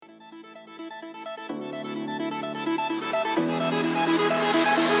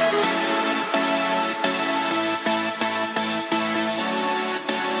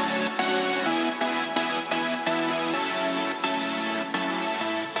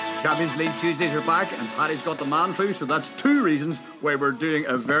Champions League Tuesdays are back, and Paddy's got the man flu, so that's two reasons why we're doing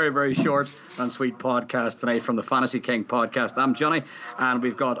a very, very short and sweet podcast tonight from the Fantasy King podcast. I'm Johnny, and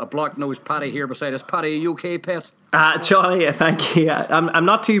we've got a block-nosed Paddy here beside us. Paddy, are you okay, pet? Johnny, thank you. I'm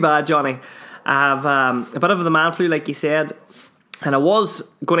not too bad, Johnny. I have a bit of the man flu, like you said, and I was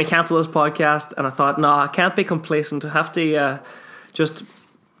going to cancel this podcast, and I thought, no, I can't be complacent. I have to just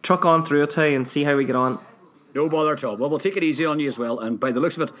truck on through it and see how we get on. No bother at all. Well, we'll take it easy on you as well. And by the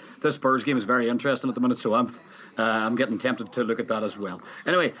looks of it, this Spurs game is very interesting at the minute, so I'm getting tempted to look at that as well.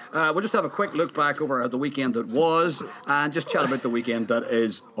 Anyway, we'll just have a quick look back over the weekend that was and just chat about the weekend that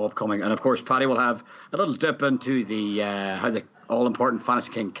is upcoming. And, of course, Paddy will have a little dip into the how the all-important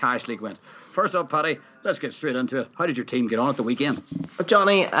Fantasy King Cash League went. First up, Paddy, let's get straight into it. How did your team get on at the weekend?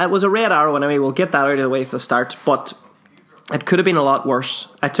 Johnny, it was a red arrow anyway. We'll get that out of the way for the start, but it could have been a lot worse.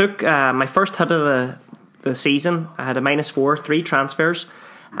 I took my first hit of the season. I had a -4, 3 transfers,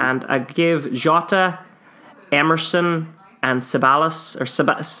 and I gave Jota, Emerson, and Ceballos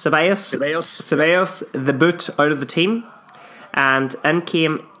the boot out of the team, and in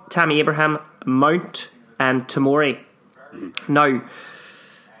came Tammy Abraham, Mount, and Tomori. Now,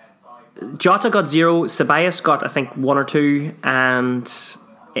 Jota got 0, Ceballos got I think 1 or 2, and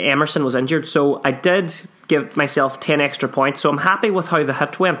Emerson was injured, so I did give myself 10 extra points, so I'm happy with how the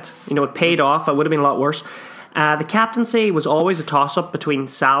hit went. You know, it paid off. It would have been a lot worse. The captaincy was always a toss-up between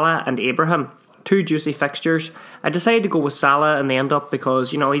Salah and Abraham. 2 juicy fixtures. I decided to go with Salah in the end up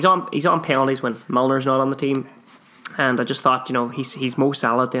because, you know, he's on penalties when Milner's not on the team, and I just thought, you know, he's Mo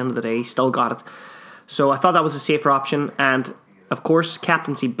Salah at the end of the day. He still got it. So I thought that was a safer option, and of course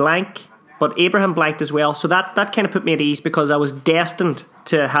captaincy blank, but Abraham blanked as well, so that kind of put me at ease because I was destined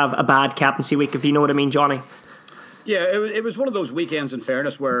to have a bad captaincy week, if you know what I mean, Johnny. Yeah, it was one of those weekends, in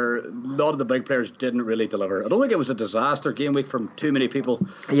fairness, where a lot of the big players didn't really deliver. I don't think it was a disaster game week from too many people.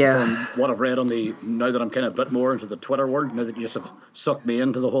 Yeah. From what I've read now that I'm kind of a bit more into the Twitter world, now that you just have sucked me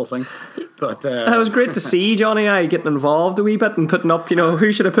into the whole thing. But it was great to see Johnny getting involved a wee bit and putting up, you know,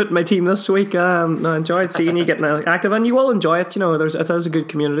 who should I put in my team this week. I enjoyed seeing you getting active, and you will enjoy it. You know, it is a good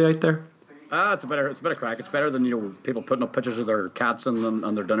community out there. It's a bit of crack. It's better than, you know, people putting up pictures of their cats and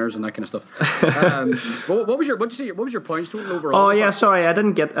their dinners and that kind of stuff. What was your points total overall? Oh yeah, sorry, I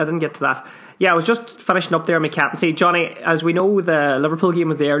didn't get to that. Yeah, I was just finishing up there on my captaincy, Johnny. As we know, the Liverpool game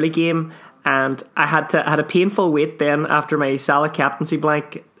was the early game, and I had a painful wait then after my Salah captaincy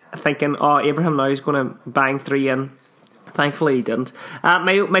blank, thinking, Abraham now is going to bang 3 in. Thankfully, he didn't.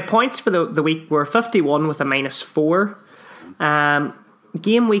 My points for the week were 51 with a -4.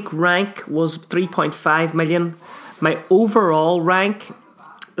 Game week rank was 3.5 million. My overall rank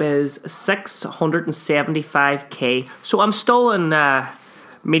is 675k. So I'm still in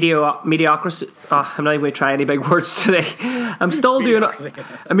mediocrity. I'm not even going to try any big words today. I'm still doing a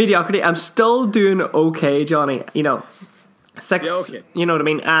mediocrity. I'm still doing okay, Johnny. You know, 6. Yeah, okay. You know what I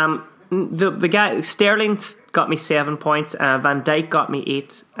mean. The guy Sterling got me 7 points. Van Dijk got me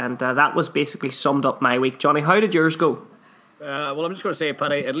 8, and that was basically summed up my week. Johnny, how did yours go? Well, I'm just going to say,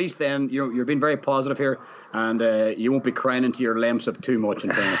 Paddy, at least then you're being very positive here, and you won't be crying into your lamsip too much in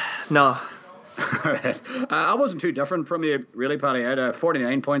fairness. No. All right. I wasn't too different from you, really, Paddy. I had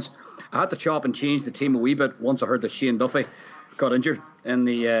 49 points. I had to chop and change the team a wee bit once I heard that Shane Duffy got injured in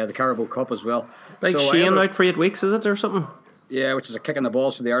the Carabao Cup as well. Like so Shane out for 8 weeks, is it, or something? Yeah, which is a kick in the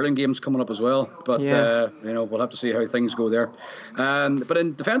balls for the Ireland games coming up as well. But, you know, we'll have to see how things go there.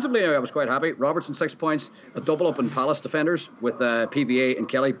 But defensively, I was quite happy. Robertson, 6 points. A double up in Palace defenders with PVA and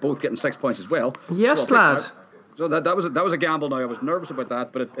Kelly both getting 6 points as well. Yes, so lad. So that was a gamble now. I was nervous about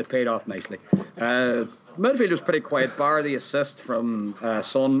that, but it paid off nicely. Midfield was pretty quiet, bar the assist from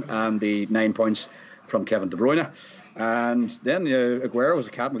Son and the 9 points from Kevin De Bruyne. And then Aguero was a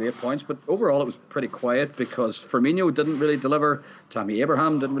captain with 8 points, but overall it was pretty quiet because Firmino didn't really deliver, Tammy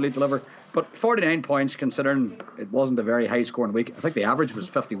Abraham didn't really deliver, but 49 points considering it wasn't a very high scoring week. I think the average was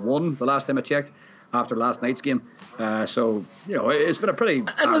 51 the last time I checked after last night's game. So, you know, it's been a pretty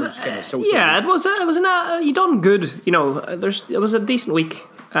average kind of social yeah, week. it was you done good, you know. It was a decent week.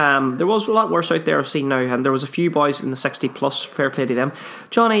 There was a lot worse out there I've seen now, and there was a few boys in the 60 plus. Fair play to them.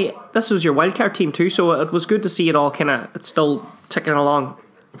 Johnny, this was your wildcard team too, so it was good to see it all it's still ticking along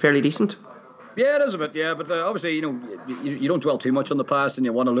fairly decent. Yeah, it is a bit, yeah, but obviously, you know, you don't dwell too much on the past, and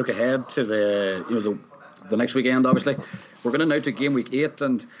you want to look ahead to the next weekend. Obviously, we're going to now to game week 8,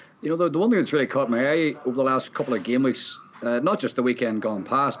 and you know the one thing that's really caught my eye over the last couple of game weeks, not just the weekend gone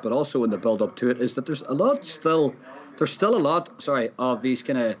past, but also in the build up to it, is that there's still a lot of these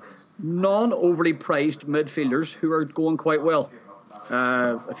kind of non-overly priced midfielders who are going quite well.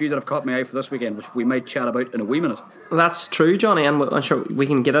 A few that have caught my eye for this weekend, which we might chat about in a wee minute. That's true, Johnny, and I'm sure we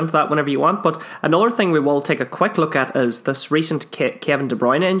can get into that whenever you want. But another thing we will take a quick look at is this recent Kevin De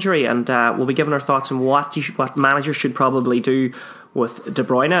Bruyne injury, and we'll be giving our thoughts on what managers should probably do with De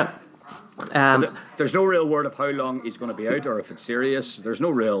Bruyne. There's no real word of how long he's going to be out, or if it's serious. There's no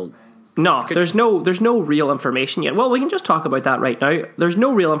real. No, there's no real information yet. Well, we can just talk about that right now. There's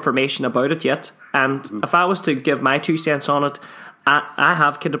no real information about it yet, and if I was to give my 2 cents on it, I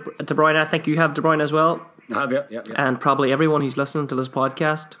have De Bruyne. I think you have De Bruyne as well. I have, yeah. And probably everyone who's listening to this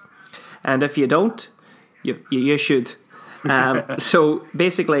podcast. And if you don't, you should. So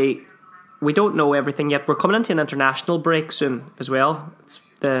basically, we don't know everything yet. We're coming into an international break soon as well. It's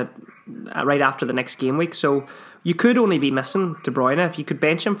right after the next game week. So you could only be missing De Bruyne if you could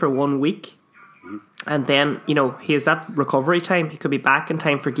bench him for 1 week. And then, he has that recovery time. He could be back in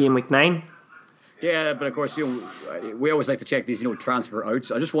time for game week 9. Yeah, but of course, we always like to check these, transfer outs.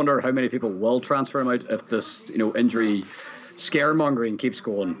 I just wonder how many people will transfer him out if this, injury scaremongering keeps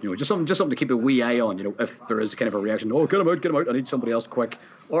going. Just something to keep a wee eye on. If there is kind of a reaction, get him out. I need somebody else quick.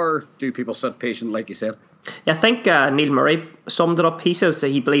 Or do people sit patient, like you said? Yeah, I think Neil Murray summed it up. He says that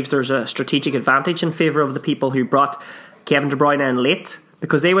he believes there's a strategic advantage in favour of the people who brought Kevin De Bruyne in late,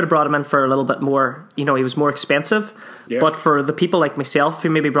 because they would have brought him in for a little bit more, he was more expensive. Yeah. But for the people like myself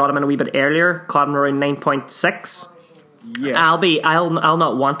who maybe brought him in a wee bit earlier, caught him around 9.6, I'll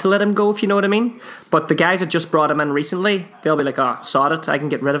not want to let him go, if you know what I mean. But the guys that just brought him in recently, they'll be like, sod it, I can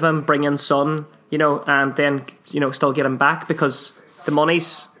get rid of him, bring in Son, and then, still get him back, because the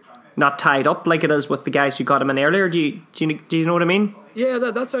money's not tied up like it is with the guys who got him in earlier. Do you know what I mean? Yeah,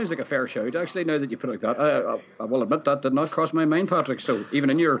 that sounds like a fair shout, actually, now that you put it like that. I will admit that did not cross my mind, Patrick. So even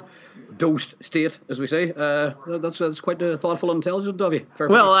in your dosed state, as we say, that's quite thoughtful and intelligent of you.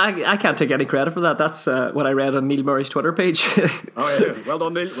 Well, I can't take any credit for that. That's what I read on Neil Murray's Twitter page. Oh, yeah. Well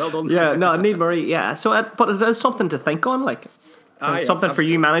done, Neil. Well done. Yeah, no, Neil Murray, yeah. So, but it is something to think on, like. Something for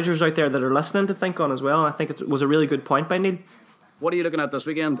you managers out there that are listening to think on as well. I think it was a really good point by Neil. What are you looking at this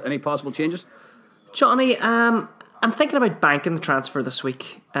weekend? Any possible changes? Johnny, I'm thinking about banking the transfer this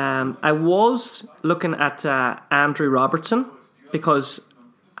week. I was looking at Andrew Robertson, because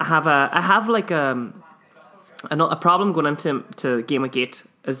I have a problem going into game week 8.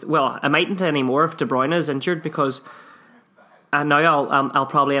 I mightn't anymore if De Bruyne is injured, because now I'll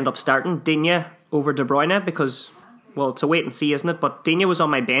probably end up starting Digne over De Bruyne, because, well, it's a wait and see, isn't it? But Digne was on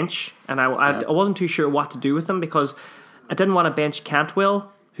my bench, and I wasn't too sure what to do with him, because I didn't want to bench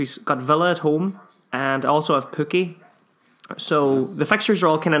Cantwell, who's got Villa at home, and I also have Pukki. So the fixtures are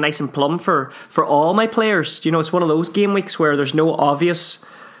all kind of nice and plumb for all my players. It's one of those game weeks where there's no obvious,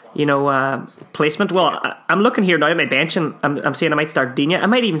 placement. Well, I'm looking here now at my bench, and I'm saying I might start Digne. I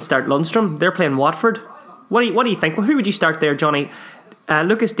might even start Lundstram. They're playing Watford. What do you think? Well, who would you start there, Johnny?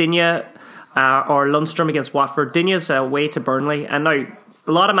 Lucas Digne or Lundstram against Watford? Digne's away to Burnley, and now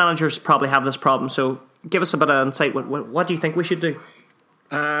a lot of managers probably have this problem. So give us a bit of insight. What do you think we should do?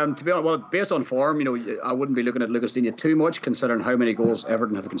 To be honest, well, based on form, I wouldn't be looking at Lucas Digne too much, considering how many goals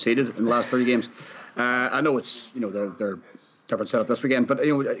Everton have conceded in the last 3 games. I know it's they're different setup this weekend, but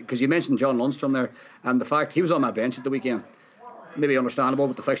because you mentioned John Lundstram there, and the fact he was on my bench at the weekend, maybe understandable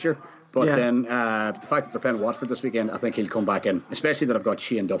with the fixture, but then the fact that they're playing Watford this weekend, I think he'll come back in, especially that I've got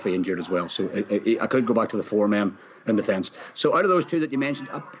Shane Duffy injured as well, so I could go back to the 4 men in defence. So out of those 2 that you mentioned,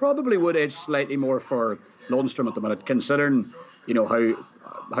 I probably would edge slightly more for Lundstram at the minute, considering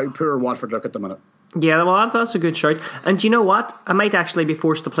how poor Watford look at the minute. Yeah, well, that's a good shout. And do you know what? I might actually be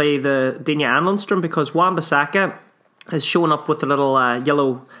forced to play the Digne and Lundstram, because Wan-Bissaka has shown up with a little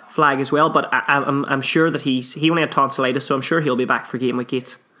yellow flag as well, but I'm sure that he only had tonsillitis, so I'm sure he'll be back for game week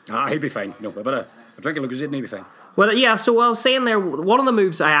 8. He'll be fine. No, but a drink of Lucozade and he'll be fine. Well, yeah, so I was saying there, one of the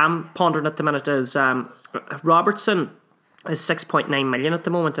moves I am pondering at the minute is Robertson is 6.9 million at the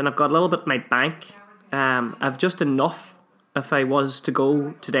moment, and I've got a little bit in my bank. I've just enough. If I was to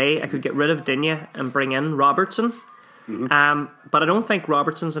go today, I could get rid of Digne and bring in Robertson. Mm-hmm. But I don't think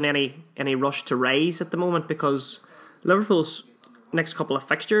Robertson's in any rush to rise at the moment, because Liverpool's next couple of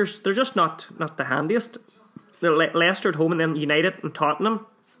fixtures, they're just not the handiest. They're Leicester at home, and then United and Tottenham.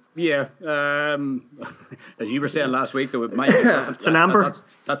 Yeah, as you were saying last week, though, it's an amber.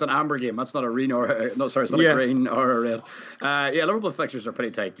 That's an amber game. That's not a green it's not a green or a red. Liverpool fixtures are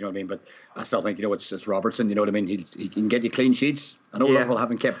pretty tight. You know what I mean? But I still think it's Robertson. You know what I mean? He can get you clean sheets. I know Liverpool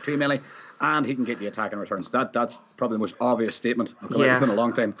haven't kept too many, and he can get the attacking returns. That's probably the most obvious statement I've come out with in a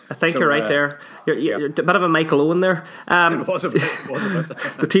long time. I think you're right there. You're a bit of a Michael Owen there. It was a bit.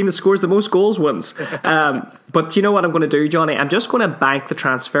 The team that scores the most goals wins. But you know what I'm going to do, Johnny? I'm just going to bank the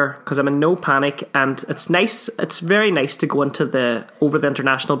transfer because I'm in no panic, and it's nice. It's very nice to go into over the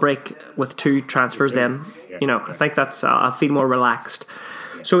international break with 2 transfers. Then I think that's I'll feel more relaxed.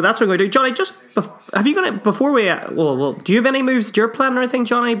 So that's what I'm going to do, Johnny. Just have you got it before we? Well, do you have any moves that you're planning or anything,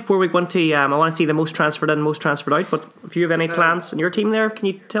 Johnny? Before we go into, I want to see the most transferred in, most transferred out. But if you have any plans in your team, there, can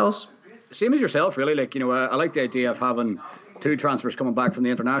you tell us? Same as yourself, really. Like I like the idea of having 2 transfers coming back from the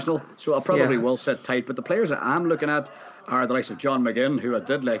international. So I probably will sit tight. But the players that I'm looking at are the likes of John McGinn, who I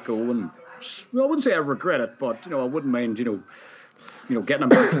did let go, and I wouldn't say I regret it, but I wouldn't mind, getting him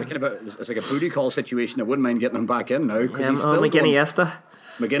back. It's like a booty call situation. I wouldn't mind getting him back in now because he's still McGinn-Esta.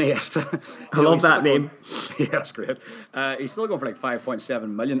 I love that name. Yeah, that's great. He's still going for like 5.7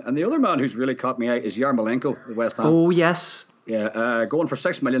 million. And the other man who's really caught me out is Yarmolenko at West Ham. Oh, yes. Yeah, going for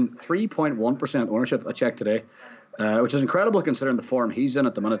 6 million, 3.1% ownership, I checked today, which is incredible considering the form he's in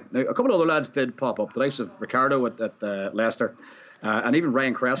at the minute. Now, a couple of other lads did pop up, the likes of Ricardo at Leicester. And even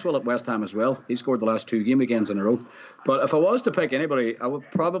Ryan Cresswell at West Ham as well. He scored the last 2 game weekends in a row. But if I was to pick anybody, I would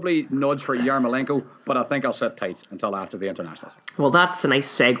probably nudge for Yarmolenko, but I think I'll sit tight until after the internationals. Well, that's a nice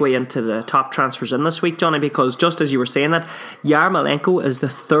segue into the top transfers in this week, Johnny, because just as you were saying that, Yarmolenko is the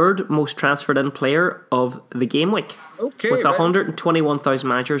 3rd most transferred in player of the game week. Okay, with 121,000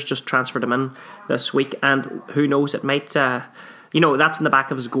 managers just transferred him in this week, and who knows, it might, that's in the back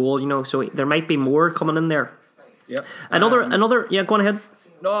of his goal, so there might be more coming in there. Yeah. Another. Go on ahead.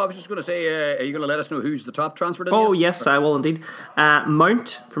 No, I was just going to say, are you going to let us know who's the top transferred in? Oh, yes, I will indeed.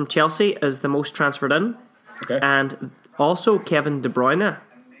 Mount from Chelsea is the most transferred in. Okay. And also Kevin De Bruyne.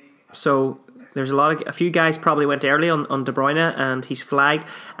 So there's a few guys probably went early on De Bruyne, and he's flagged.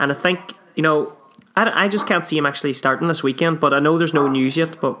 And I think, I just can't see him actually starting this weekend, but I know there's no news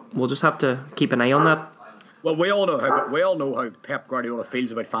yet, but we'll just have to keep an eye on that. Well, we all know how Pep Guardiola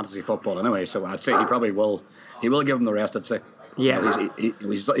feels about fantasy football anyway, so I'd say he probably will. He will give him the rest, I'd say. Yeah.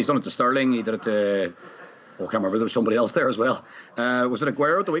 He's done it to Sterling. He did it to... I can't remember. There was somebody else there as well. Was it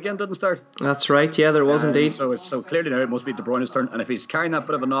Aguero at the weekend didn't start? That's right. Yeah, there was indeed. So clearly now it must be De Bruyne's turn. And if he's carrying that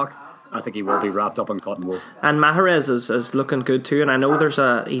bit of a knock, I think he will be wrapped up in cotton wool. And Mahrez is looking good too. And I know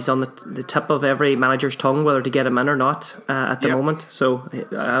he's on the tip of every manager's tongue whether to get him in or not at the moment. So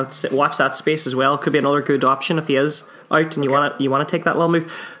I'd say watch that space as well. Could be another good option if he is out and you want to take that little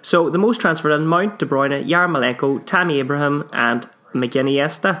move. So the most transferred in: Mount, De Bruyne, Yarmolenko, Tammy Abraham, and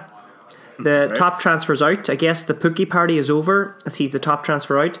McGinn-Esta. The top transfers out. I guess the Pookie party is over as he's the top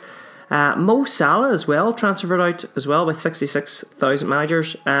transfer out. Mo Salah as well transferred out as well with 66,000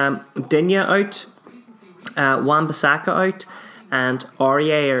 managers. Digne out, Wan-Bissaka out, and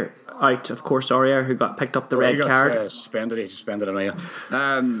Aurier out. Of course, Aurier who got picked up the red card. He suspended him.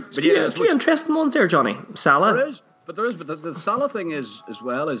 A few interesting ones there, Johnny. Salah. There is, but the Salah thing is as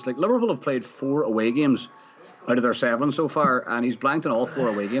well is like Liverpool have played 4 away games out of their 7 so far, and he's blanked in all 4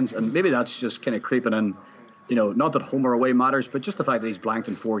 away games, and maybe that's just kind of creeping in. Not that home or away matters, but just the fact that he's blanked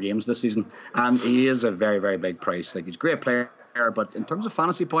in 4 games this season, and he is a very, very big price. Like, he's a great player, but in terms of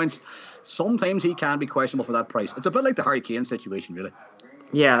fantasy points, sometimes he can be questionable for that price. It's a bit like the Harry Kane situation, really.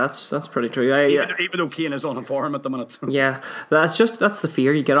 Yeah, that's pretty true. Even though Kane is on form at the minute. Yeah, that's the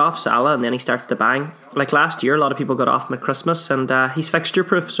fear. You get off Salah and then he starts to bang. Like last year, a lot of people got off him at Christmas, and he's fixture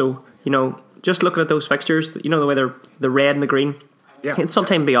proof. So just looking at those fixtures, the way they're the red and the green, it can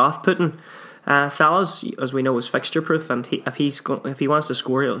sometimes be off putting. Salah's, as we know, is fixture proof, and if he wants to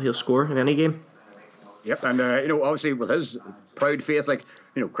score, he'll score in any game. Yep, and obviously with his proud faith,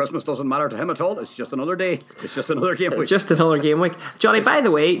 Christmas doesn't matter to him at all. It's just another day. It's just another game week. Just another game week. Johnny, by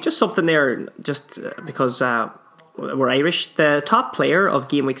the way, just something there, just because we're Irish, the top player of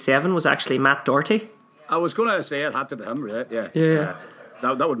game week 7 was actually Matt Doherty. I was going to say it had to be him, right? Yeah.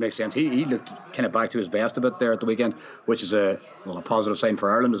 That would make sense. He looked kind of back to his best a bit there at the weekend, which is a positive sign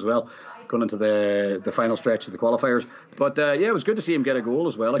for Ireland as well, going into the final stretch of the qualifiers. But it was good to see him get a goal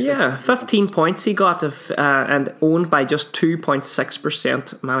as well. Actually. Yeah, 15 points he got and owned by just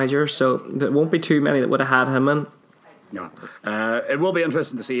 2.6% managers, so there won't be too many that would have had him in. No. It will be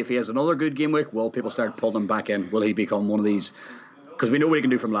interesting to see if he has another good game week. Will people start pulling him back in? Will he become one of these? Because we know what he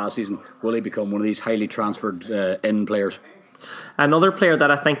can do from last season. Will he become one of these highly transferred in players? Another player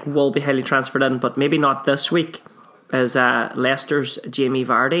that I think will be highly transferred in, but maybe not this week, is Leicester's Jamie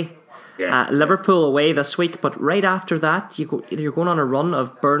Vardy. Yeah. Liverpool away this week, but right after that, you're going on a run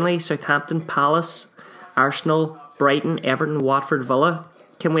of Burnley, Southampton, Palace, Arsenal, Brighton, Everton, Watford, Villa.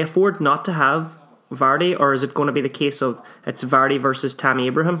 Can we afford not to have Vardy, or is it going to be the case of it's Vardy versus Tammy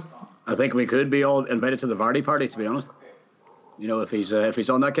Abraham? I think we could be all invited to the Vardy party, to be honest. You know, if he's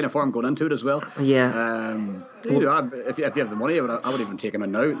on that kind of form going into it as well. Yeah. If you have the money, I would even take him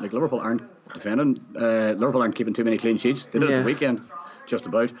in now. Like, Liverpool aren't defending. Liverpool aren't keeping too many clean sheets. They did it at the weekend, just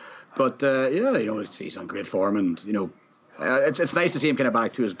about. But you know, he's on great form, and you know, it's nice to see him kind of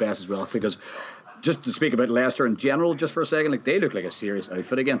back to his best as well. Because just to speak about Leicester in general, just for a second, like, they look like a serious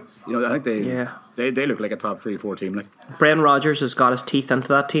outfit again. You know, I think they look like a top 3-4 team. Like, Brendan Rodgers has got his teeth into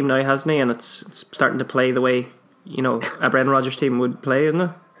that team now, hasn't he? And it's starting to play the way, you know, a Brendan Rodgers team would play, isn't it?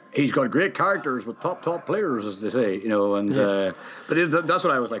 He's got great characters with top players, as they say, you know. And but that's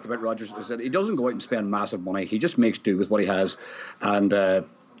what I always liked about Rodgers, is that he doesn't go out and spend massive money. He just makes do with what he has, and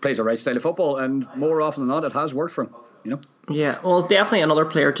plays the right style of football. And more often than not, it has worked for him. You know? Yeah, well, definitely another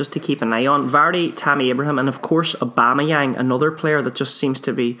player just to keep an eye on. Vardy, Tammy Abraham, and of course Aubameyang, another player that just seems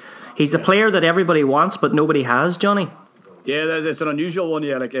to be... He's the player that everybody wants, but nobody has, Johnny. Yeah, it's an unusual one.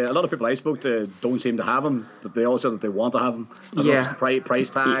 Yeah, like a lot of people I spoke to don't seem to have him, but they all said that they want to have him. I don't know if it's the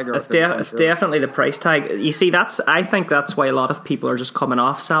price tag, or it's definitely the price tag. You see, I think that's why a lot of people are just coming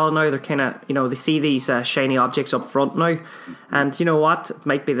off Salah now. They're kind of, you know, they see these shiny objects up front now, and you know what? It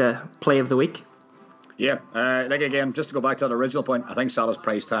might be the play of the week. Yeah, like again, just to go back to that original point, I think Salah's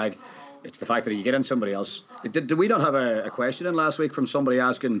price tag, it's the fact that you get in somebody else. Did we not have a question in last week from somebody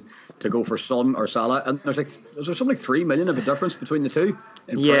asking to go for Son or Salah? And there's something like 3 million of a difference between the two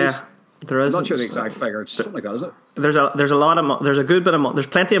in price. There is. I'm not sure the exact figure. It's something like that, is it? There's a lot of there's a good bit of there's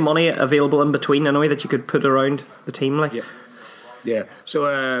plenty of money available in between anyway that you could put around the team, like. Yeah. So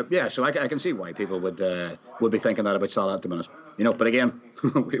I can see why people would be thinking that about Salah at the minute. You know, but again,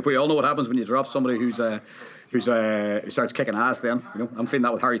 we all know what happens when you drop somebody who starts kicking ass. Then, you know, I'm feeling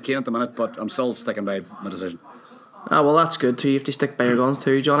that with Harry Kane at the minute, but I'm still sticking by my decision. Oh, well, that's good too. You have to stick by your guns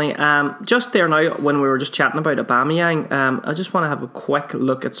too, Johnny. Just there now, when we were just chatting about Aubameyang, I just want to have a quick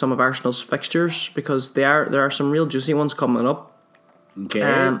look at some of Arsenal's fixtures, because there are some real juicy ones coming up.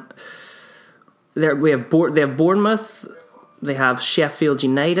 Okay. They have Bournemouth, they have Sheffield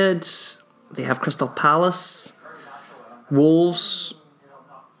United, they have Crystal Palace, Wolves,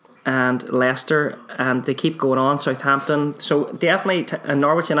 and Leicester, and they keep going on. Southampton, so definitely and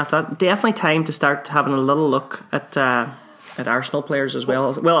Norwich, and after that, definitely time to start having a little look at Arsenal players as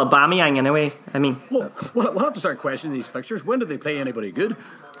well. Well, Aubameyang anyway. I mean, we'll have to start questioning these fixtures. When do they play anybody good?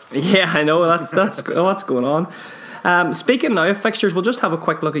 Yeah, I know that's what's going on. Speaking now of fixtures, we'll just have a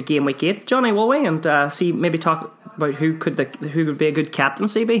quick look at game week 8, Johnny, will we? And maybe talk about who could be a good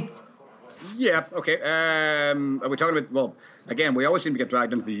captaincy be. Yeah. Okay. Are we talking about? Well, again, we always seem to get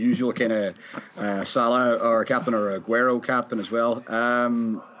dragged into the usual kind of Salah or captain or Aguero captain as well.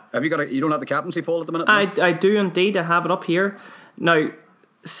 Have you got? You don't have the captaincy poll at the minute? I do indeed. I have it up here now.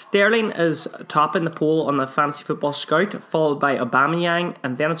 Sterling is top in the poll on the Fantasy Football Scout, followed by Aubameyang,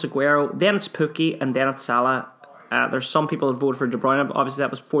 and then it's Aguero, then it's Pukki, and then it's Salah. There's some people that voted for De Bruyne, but obviously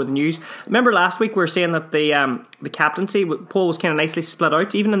that was before the news. Remember last week we were saying that the captaincy poll was kind of nicely split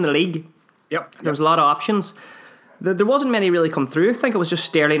out, even in the league. Yep. There was a lot of options. There wasn't many really come through. I think it was just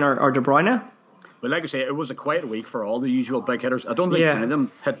Sterling or De Bruyne. Well, like I say, it was a quiet week for all the usual big hitters. I don't think any of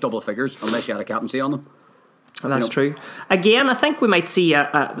them hit double figures unless you had a captaincy on them. That's true. Again, I think we might see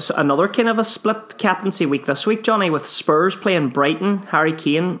another kind of a split captaincy week this week, Johnny, with Spurs playing Brighton. Harry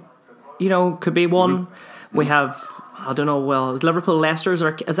Kane, could be one. Mm-hmm. We have, I don't know, well, is Liverpool, Leicester,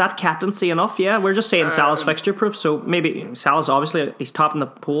 is that captaincy enough? Yeah, we're just saying Salah's fixture proof, so maybe Salah's obviously, he's top in the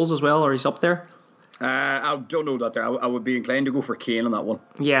polls as well, or he's up there. I don't know that. I would be inclined to go for Kane on that one.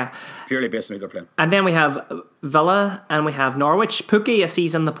 Yeah. Purely based on who they're playing. And then we have Villa and we have Norwich. Pukki, I see,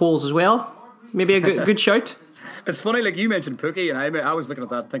 is in the polls as well. Maybe a good shout. It's funny, like you mentioned Pukki, and I was looking at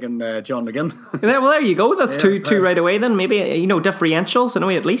that thinking John McGinn. Well, there you go. That's two right away then. Maybe, differentials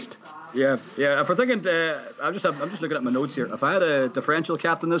anyway, at least. Yeah. If we're thinking, I'm just looking at my notes here. If I had a differential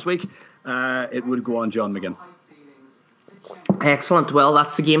captain this week, it would go on John McGinn. Excellent. Well,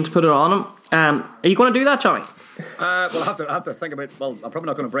 that's the game to put it on him. Are you going to do that, Johnny? Well, I have to think about. Well, I'm probably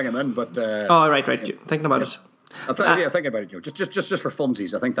not going to bring him in, but. Right. Thinking about it. Thinking about it. Just for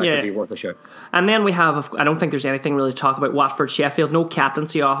funsies, I think that could be worth a shot. And then we have. I don't think there's anything really to talk about. Watford, Sheffield. No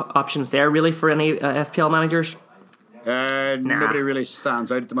captaincy options there really for any FPL managers. Nobody really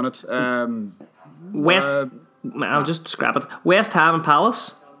stands out at the minute. I'll just scrap it. West Ham and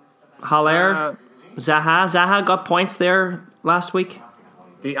Palace. Haller, Zaha got points there last week.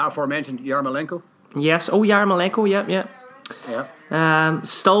 The aforementioned Yarmolenko. Yes. Oh, Yarmolenko. Yeah.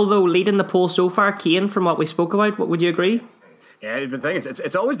 Still though leading the poll so far, Kane, from what we spoke about. Would you agree? Yeah, the thing is,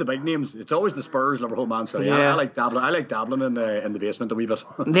 it's always the big names. It's always the Spurs, Liverpool, Man City. Yeah. I like dabbling in the basement a wee bit.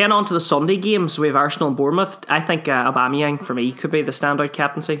 Then on to the Sunday games. We have Arsenal and Bournemouth. I think Aubameyang for me could be the standout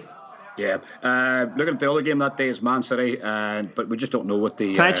captaincy. Yeah. Looking at the other game that day is Man City, but we just don't know what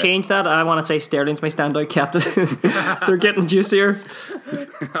the. Can I change that? I want to say Sterling's my standout captain. They're getting juicier.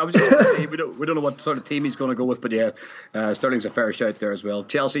 I was just going to say, we don't know what sort of team he's going to go with, but yeah, Sterling's a fair shout there as well.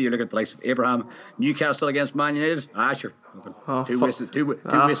 Chelsea, you look at the likes of Abraham. Newcastle against Man United. Sure. Oh, two wasted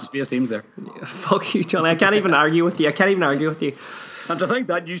space teams there. Fuck you, Johnny. I can't even argue with you. And to think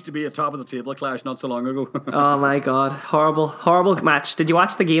that used to be a top of the table clash not so long ago. Oh my god, horrible match. Did you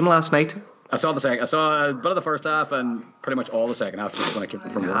watch the game last night? I saw the second. I saw a bit of the first half and pretty much all the second half just when I came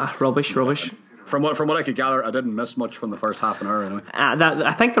from work. Rubbish. From what I could gather, I didn't miss much from the first half an hour anyway.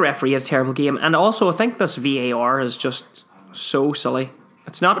 I think the referee had a terrible game, and also I think this VAR is just so silly.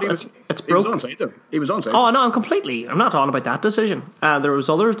 It's not. It's broke. He was onside though. He was onside. Oh no, I'm not on about that decision. There was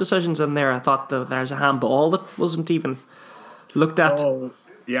other decisions in there. I thought there's a handball that wasn't even looked at. Oh,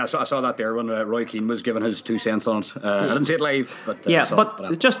 yeah, so I saw that there when Roy Keane was giving his 2 cents on it. I didn't see it live, but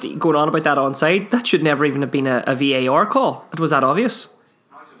but just going on about that onside, that should never even have been a VAR call. It was that obvious.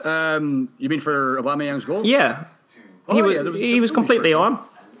 You mean for Aubameyang's goal? Yeah. He was completely on.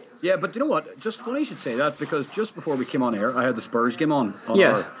 Yeah, but you know what? Just funny you should say that, because just before we came on air, I had the Spurs game on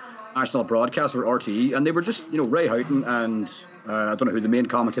our national broadcast, or RTE, and they were just, Ray Houghton and I don't know who the main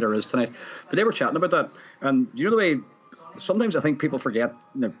commentator is tonight, but they were chatting about that. And you know the way sometimes I think people forget,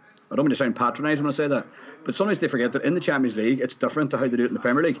 I don't mean to sound patronising when I say that, but sometimes they forget that in the Champions League it's different to how they do it in the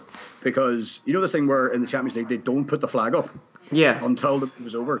Premier League, because you know this thing where in the Champions League they don't put the flag up until it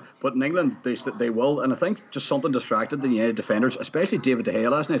was over, but in England they will, and I think just something distracted the United defenders, especially David De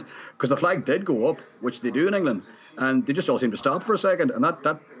Gea last night, because the flag did go up, which they do in England, and they just all seemed to stop for a second, and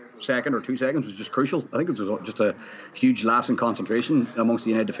that second or 2 seconds was just crucial. I think it was just a huge lapse in concentration amongst the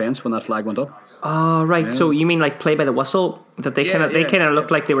United defence when that flag went up. Oh right, so you mean like play by the whistle, that they kind of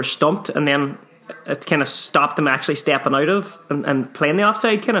looked like they were stumped, and then it kind of stopped them actually stepping out of and playing the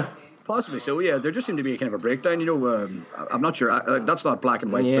offside kind of. Possibly so, yeah. There just seemed to be a kind of a breakdown. I'm not sure. That's not black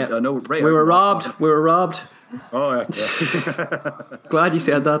and white. Yeah. But I know we were robbed. Oh yeah. Glad you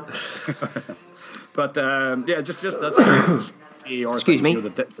said that. But just that's. Excuse me. The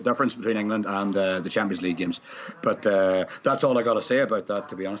difference between England and the Champions League games, but that's all I got to say about that,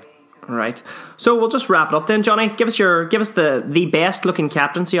 to be honest. Right. So we'll just wrap it up then, Johnny. Give us the best looking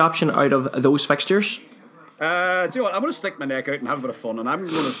captaincy option out of those fixtures. Do you know what? I'm going to stick my neck out and have a bit of fun, and I'm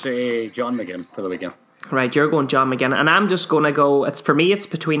going to say John McGinn for the weekend. Right, you're going John McGinn, and I'm just going to go. It's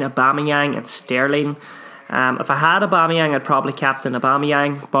between Aubameyang and Sterling. If I had Aubameyang, I'd probably captain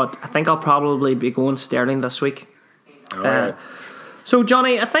Aubameyang, but I think I'll probably be going Sterling this week. So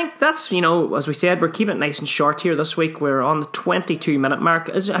Johnny, I think that's, as we said, we're keeping it nice and short here this week. We're on the 22-minute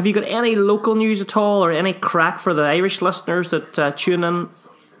mark. Have you got any local news at all, or any crack for the Irish listeners that tune in?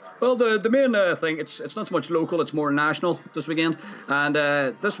 Well, the main thing, it's not so much local, it's more national this weekend. And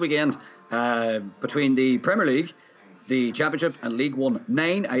this weekend, between the Premier League, the Championship and League One,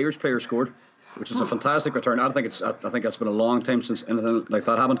 9 Irish players scored, which is a fantastic return. I think that's been a long time since anything like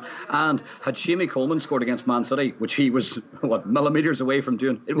that happened. And had Shamie Coleman scored against Man City, which he was millimetres away from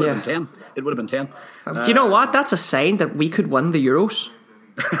doing, it would have been 10. It would have been 10. Do you know what? That's a sign that we could win the Euros.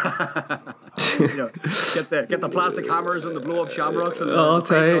 Get the plastic hammers and the blow up shamrocks and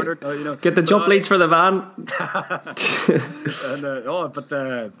get the jump leads for the van. But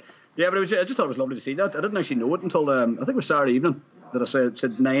I just thought it was lovely to see that. I didn't actually know it until I think it was Saturday evening that I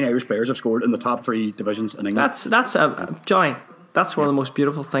said 9 Irish players have scored in the top 3 divisions in England. That's Johnny. That's one of the most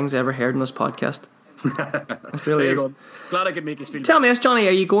beautiful things I ever heard in this podcast. It really is. Glad I could make you feel. Tell me, Johnny,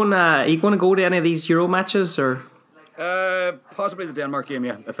 are you going to go to any of these Euro matches, or? Possibly the Denmark game,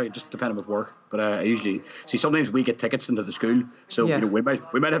 yeah. If I just depending with work, but I usually see sometimes we get tickets into the school, so we might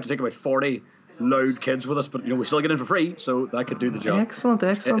have to take about 40 loud kids with us, but we still get in for free, so that could do the job. Excellent.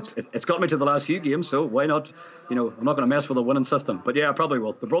 It's got me to the last few games, so why not? I'm not going to mess with the winning system, but yeah, I probably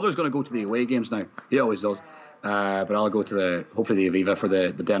will. The brother's going to go to the away games now. He always does. But I'll go to hopefully the Aviva for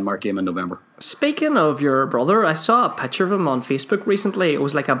the Denmark game in November. Speaking of your brother, I saw a picture of him on Facebook recently. It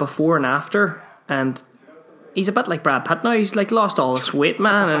was like a before and after, and he's a bit like Brad Pitt now. He's like lost all his weight,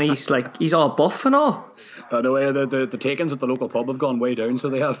 man, and he's all buff and all. The takings at the local pub have gone way down, so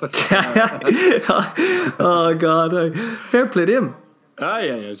they have. Oh God, fair play to him.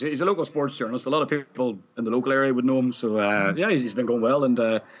 Yeah. He's a local sports journalist. A lot of people in the local area would know him. So he's been going well, and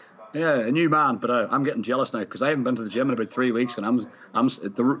a new man. But I'm getting jealous now because I haven't been to the gym in about 3 weeks, and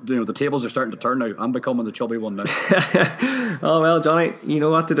the tables are starting to turn now. I'm becoming the chubby one now. Oh well, Johnny, you know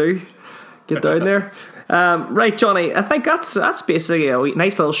what to do. Get down there. Right, Johnny, I think that's basically a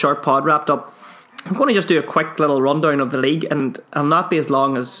nice little short pod wrapped up. I'm going to just do a quick little rundown of the league, and I'll not be as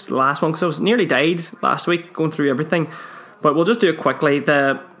long as the last one because I was nearly died last week going through everything. But we'll just do it quickly.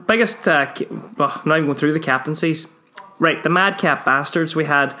 The biggest, I'm not even going through the captaincies. Right, the Madcap Bastards.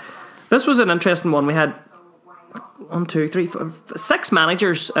 This was an interesting one. We had 1, 2, 3, 4, 6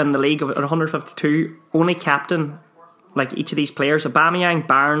 managers in the league at 152. Only captain, like each of these players: Aubameyang,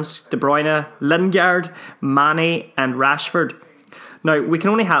 Barnes, De Bruyne, Lingard, Mane, and Rashford. Now we can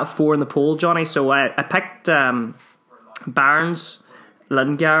only have 4 in the poll, Johnny. So I picked Barnes,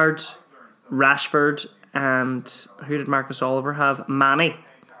 Lingard, Rashford, and who did Marcus Oliver have? Mane.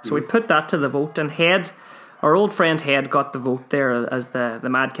 So we put that to the vote, and our old friend Head got the vote there as the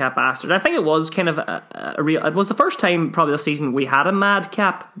Madcap Bastard. I think it was kind of a real. It was the first time probably this season we had a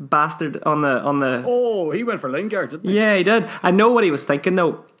Madcap Bastard on the. Oh, he went for Lingard, didn't he? Yeah, he did. I know what he was thinking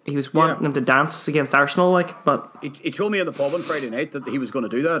though. He was wanting him to dance against Arsenal, but he told me in the pub on Friday night that he was going to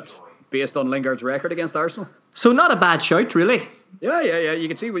do that based on Lingard's record against Arsenal. So not a bad shout, really. Yeah. You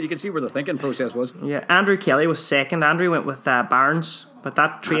can see where the thinking process was. Yeah, Andrew Kelly was second. Andrew went with Barnes, but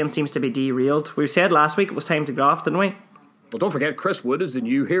that train seems to be derailed. We said last week it was time to go off, didn't we? Well, don't forget, Chris Wood is the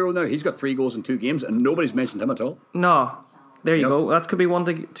new hero now. He's got 3 goals in 2 games, and nobody's mentioned him at all. No. There you go. That could be one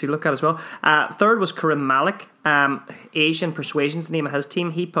to look at as well. Third was Karim Malik. Asian Persuasion's the name of his team.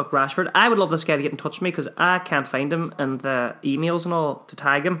 He picked Rashford. I would love this guy to get in touch with me because I can't find him in the emails and all to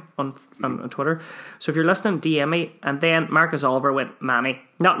tag him on Twitter. So if you're listening, DM me. And then Marcus Oliver went Mane.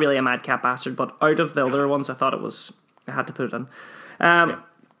 Not really a Madcap Bastard, but out of the other ones, I had to put it in.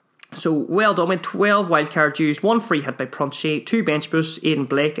 So well done. With 12 wildcards used, 1 free hit by Prunchy, 2 bench boosts, Aidan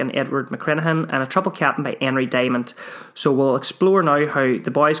Blake and Edward McCrenahan, and a triple captain by Henry Diamond. So we'll explore now how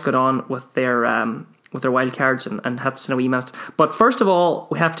the boys got on with their wildcards and hits in a wee minute. But first of all,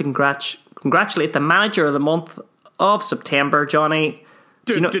 we have to congratulate the manager of the month of September, Johnny.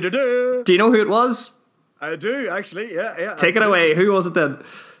 Do you know who it was? I do, actually. Yeah. Take it away. Who was it then?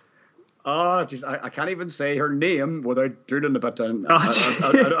 Oh, geez, I can't even say her name without drilling a bit down.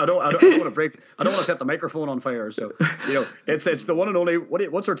 I don't want to set the microphone on fire. So it's the one and only.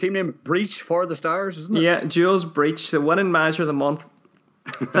 What's her team name? Breach for the Stars, isn't it? Yeah, Jules Breach, the winning manager of the month,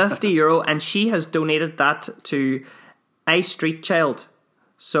 €50, and she has donated that to Ice Street Child.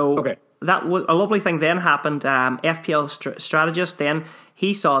 So that was a lovely thing. Then happened. FPL strategist then.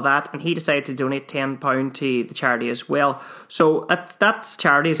 He saw that and he decided to donate £10 to the charity as well. So that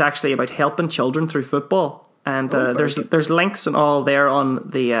charity is actually about helping children through football. And there's links and all there on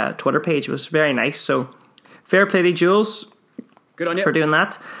the Twitter page. It was very nice. So fair play to Jules. Good on you for doing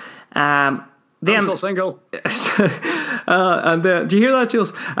that. I'm still single. And do you hear that,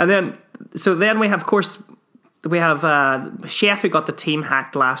 Jules? And then we have, of course, Chef who got the team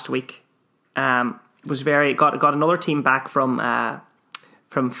hacked last week. Got another team back from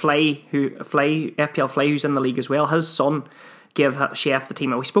FPL Fly, who's in the league as well. His son gave Chef the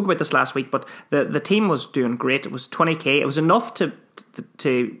team. We spoke about this last week, but the team was doing great. It was 20k. It was enough to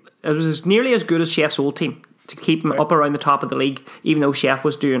it was nearly as good as Chef's old team to keep him up around the top of the league, even though Chef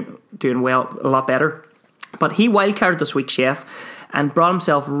was doing well, a lot better. But he wildcarded this week, Chef, and brought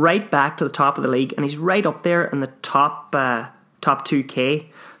himself right back to the top of the league, and he's right up there in the top 2k.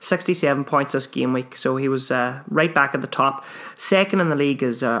 67 points this game week, so he was right back at the top. Second in the league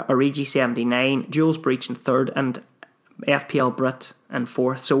is Origi 79, Jules Breach in third, and FPL Brit in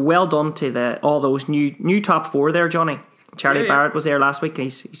fourth. So well done to all those new top 4 there, Johnny. Charlie Barrett was there last week.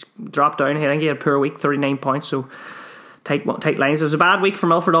 He's dropped down. I think he had a poor week, 39 points. So tight lines. It was a bad week for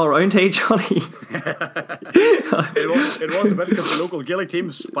Milford all around, hey, Johnny. It was a bit because the local Gaelic team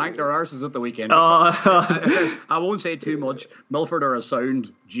spanked their arses at the weekend. I won't say too much. Milford are a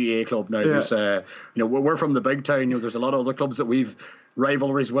sound GA club now. There's, we're from the big town. There's a lot of other clubs that we've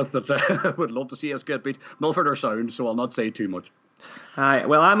rivalries with that would love to see us get beat. Milford are sound, so I'll not say too much.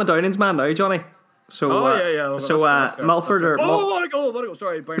 Well, I'm a Downings man now, Johnny. So, Milford or... Oh, I want to go.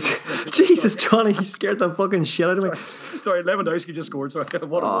 Sorry, Bayern. Jesus, Johnny, you scared the fucking shit out of me. Sorry, Lewandowski just scored. Sorry.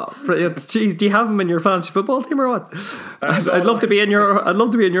 Jeez, do you have him in your fantasy football team or what? I'd love to be in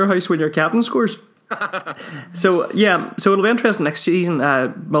your house when your captain scores. So it'll be interesting next season.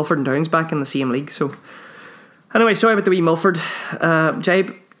 Milford and Downs back in the same league. So anyway, sorry about the wee Milford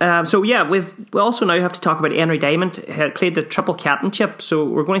jibe. We also now have to talk about Henry Diamond. He played the triple captainship, so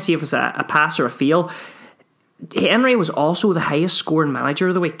we're going to see if it's a pass or a fail. Henry was also the highest scoring manager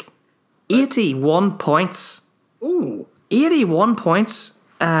of the week. 81 points. Ooh. 81 points.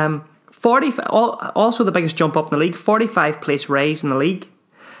 45, also the biggest jump up in the league. 45 place rise in the league.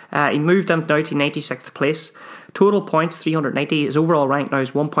 He moved now to 96th place. Total points 390. His overall rank now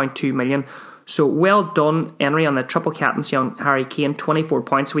is 1.2 million. So well done, Henry, on the triple captaincy on Harry Kane, 24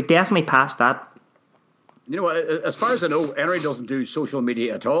 points. We definitely passed that. As far as I know, Henry doesn't do social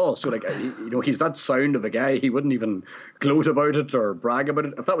media at all. So, he's that sound of a guy. He wouldn't even gloat about it or brag about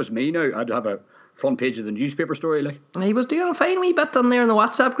it. If that was me now, I'd have a front page of the newspaper story. He was doing a fine wee bit on there in the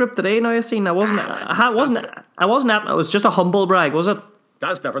WhatsApp group today. Now I seen. I wasn't at. It was just a humble brag, was it?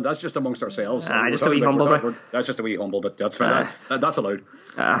 That's different. That's just amongst ourselves. Just a wee humble brag. That's just a wee humble, but that's fine. That's allowed.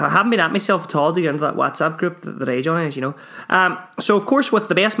 I haven't been at myself at all to get into that WhatsApp group today, Johnny, as you know. So, of course, with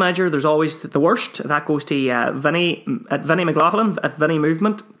the best manager, there's always the worst. That goes to Vinny McLaughlin at Vinny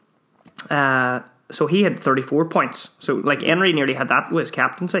Movement. So he had 34 points. So, Henry nearly had that with his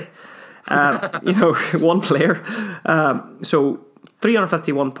captaincy. One player. So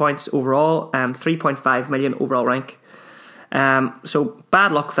 351 points overall and 3.5 million overall rank. So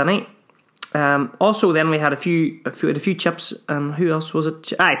bad luck, Vinny. Also, then we had a few chips. Who else was it?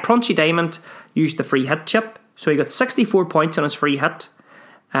 Prunchy Diamond used the free hit chip, so he got 64 points on his free hit.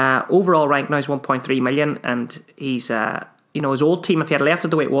 Overall rank now is 1.3 million, and he's his old team. If he had left it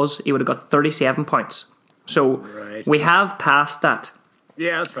the way it was, he would have got 37 points. So we have passed that.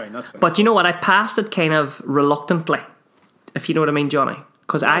 Yeah, that's fine. But you know what? I passed it kind of reluctantly, if you know what I mean, Johnny.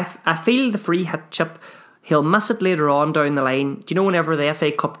 Because I feel the free hit chip, he'll miss it later on down the line. Do you know whenever the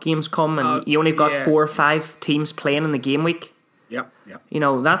FA Cup games come and you only got 4 or 5 teams playing in the game week? Yeah.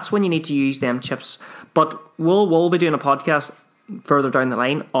 That's when you need to use them chips. But we'll be doing a podcast further down the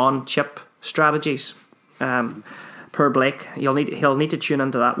line on chip strategies. Per Blake, he'll need to tune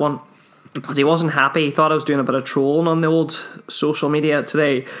into that one. Because he wasn't happy. He thought I was doing a bit of trolling on the old social media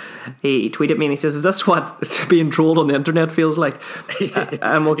today. He tweeted me and he says, "Is this what being trolled on the internet feels like?"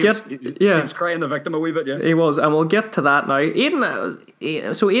 And we'll he was crying the victim a wee bit, yeah. He was, and we'll get to that now.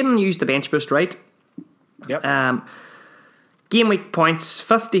 Aidan used the bench boost, right? Yep. Game week points,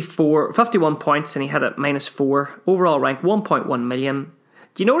 51 points, and he had it -4. Overall rank, 1.1 million.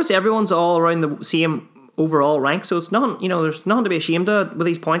 Do you notice everyone's all around the same overall rank, so it's not, there's nothing to be ashamed of with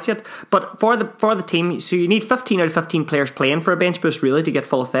these points yet. But for the team, so you need 15 out of 15 players playing for a bench boost really to get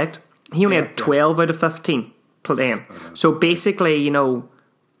full effect. He only had 12 out of 15 playing. So basically,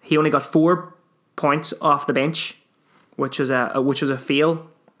 he only got 4 points off the bench, which is a fail.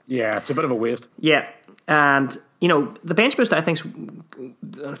 Yeah, it's a bit of a waste. Yeah, and the bench boost, I think,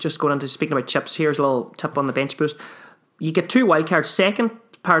 just going into speaking about chips, here's a little tip on the bench boost. You get 2 wildcards second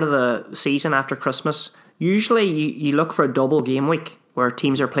part of the season after Christmas. Usually you look for a double game week where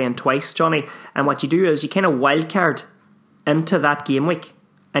teams are playing twice, Johnny, and what you do is you kind of wildcard into that game week,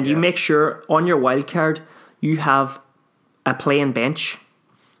 and you make sure on your wildcard you have a playing bench.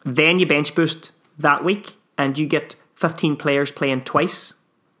 Then you bench boost that week and you get 15 players playing twice.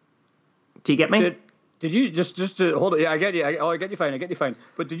 Do you get me? Did you just to hold it? Yeah, I get you. I get you fine.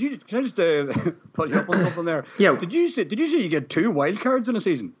 But can I just put you up on something there? Yeah. Did you say you get 2 wild cards in a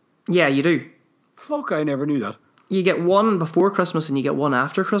season? Yeah, you do. Fuck, I never knew that. You get one before Christmas and you get one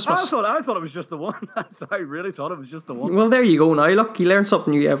after Christmas. I thought it was just the one. I really thought it was just the one. Well, there you go. Now look, you learn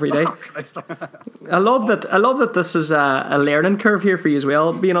something new every day. I love that this is a learning curve here for you as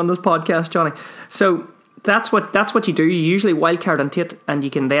well, being on this podcast, Johnny. So that's what you do. You usually wildcard into it, and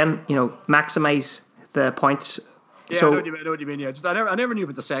you can then maximise the points. Yeah, so, I know what you mean. Yeah, I never knew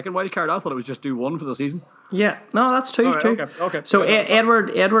about the second wild card. I thought it was just do 1 for the season. Yeah, no, that's 2. Right, okay. So Edward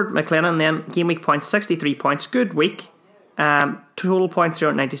McLennan then game week points, 63 points, good week. Total points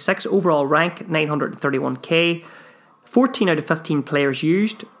 396. Overall rank 931k. 14 out of 15 players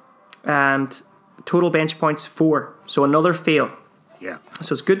used, and total bench points 4. So another fail. Yeah.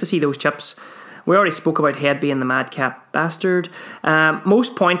 So it's good to see those chips. We already spoke about Head being the madcap bastard.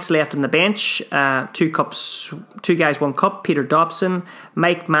 Most points left on the bench. 2 guys, 1 cup. Peter Dobson.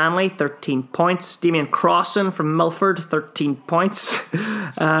 Mike Manley, 13 points. Damien Crossan from Milford, 13 points.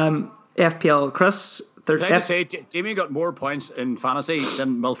 FPL Chris. Can I just say, Damien got more points in fantasy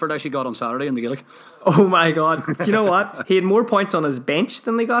than Milford actually got on Saturday in the Gaelic. Oh my God. Do you know what? He had more points on his bench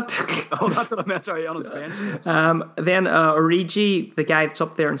than they got. Oh, that's what I meant. Sorry, on his bench. Then Origi, the guy that's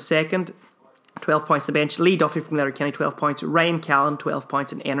up there in second, 12 points to the bench. Lee Duffy from Letterkenny, 12 points. Ryan Callan, 12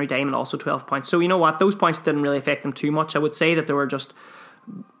 points. And Henry Diamond, also 12 points. So you know what? Those points didn't really affect them too much. I would say that there were just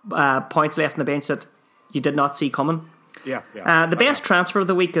points left on the bench that you did not see coming. Yeah. The best transfer of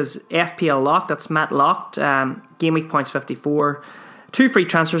the week is FPL Locked. That's Matt Locked. Game week points 54. 2 free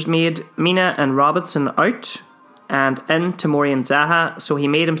transfers made. Mina and Robinson out, and in Tamori and Zaha. So he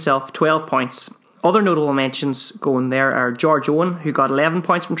made himself 12 points. Other notable mentions going there are George Owen, who got 11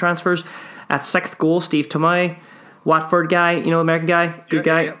 points from transfers. At 6th goal, Steve Tomei, Watford guy, American guy, good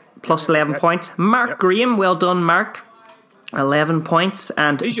guy, plus 11 points. Mark Graham, well done, Mark. 11 points.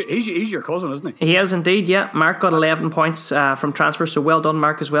 And he's your cousin, isn't he? He is indeed, yeah. Mark got 11 points from transfer, so well done,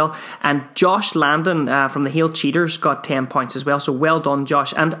 Mark, as well. And Josh Landon from the Hale Cheaters got 10 points as well, so well done,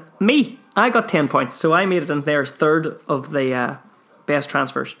 Josh. And me, I got 10 points, so I made it in there, third of the best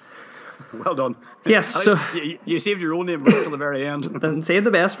transfers. Well done. Yes, so you saved your own name right till the very end. Then save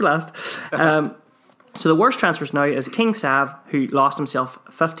the best for last. So the worst transfers now is King Sav, who lost himself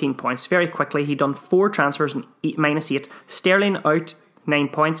 15 points very quickly. He done 4 transfers and -8. Sterling out 9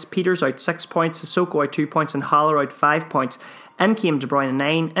 points, Peters out 6 points, Sissoko out 2 points, and Haller out 5 points. In came De Bruyne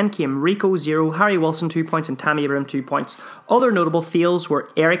 9, in came Rico 0, Harry Wilson 2 points, and Tammy Abraham 2 points. Other notable fails were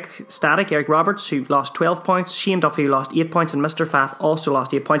Eric Roberts, who lost 12 points, Shane Duffy, who lost 8 points, and Mr. Faff also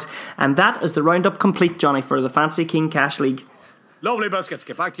lost 8 points. And that is the roundup complete, Johnny, for the Fantasy King Cash League. Lovely biscuits.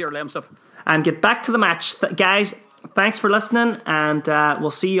 Get back to your lamb stuff. And get back to the match. Guys, thanks for listening, and we'll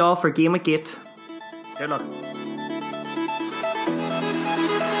see you all for Game Week 8. Good luck.